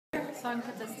song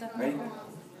put this stuff Ready?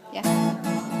 Yeah.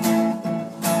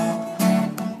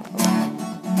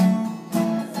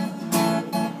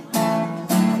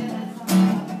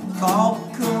 Call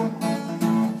cool,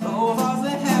 those ones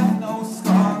that have no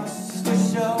scars to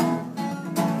show,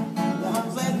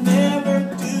 ones that never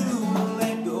do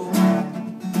let go,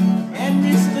 and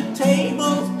miss the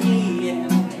tables being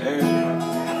turned.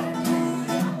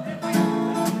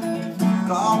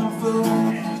 Calling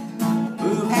fools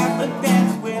who have to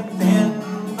dance within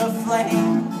the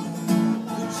flame,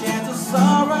 the chance of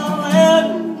sorrow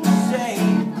and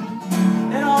shame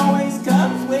that always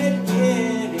comes with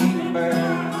getting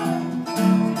burned.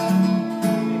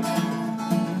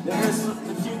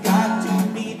 But you got to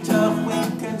be tough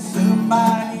when consumed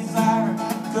by desire,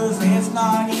 'cause it's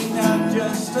not enough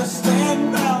just to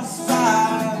stand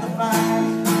outside the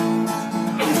fire.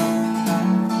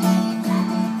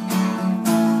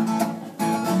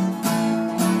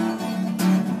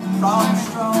 Strong,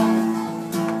 strong,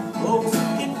 those who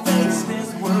can face this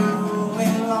world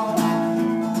alone,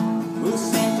 who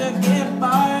seem to get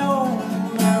by on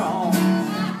their own,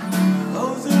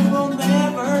 those who will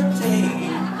never take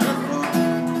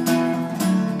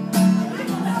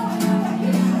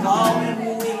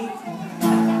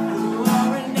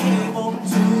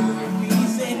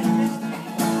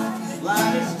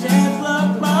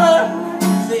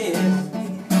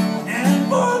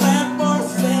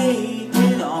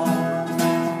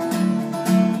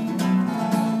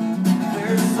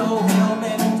so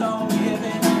hell-bent on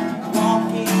giving,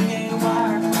 walking a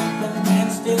wire,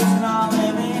 convinced it's not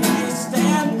living, they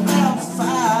stand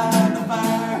outside the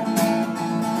fire.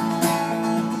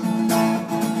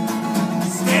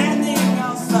 Standing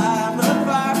outside the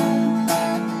fire,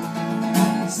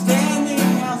 standing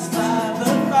outside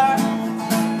the fire.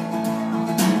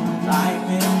 Life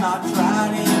is not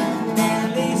trying to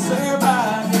merely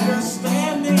survive, you're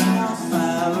standing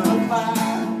outside the fire.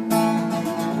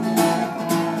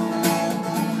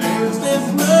 There's this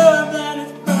love that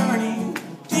is burning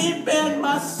deep in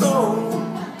my soul,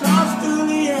 tossed to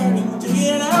the yearning to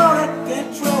get out of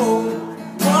control,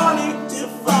 wanting to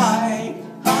fly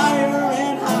higher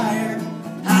and higher.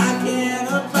 I can't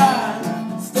abide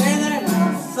standing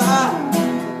outside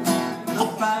the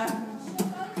fire.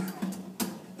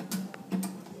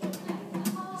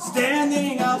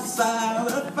 Standing outside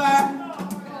the fire.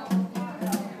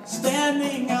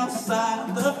 Standing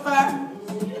outside the fire.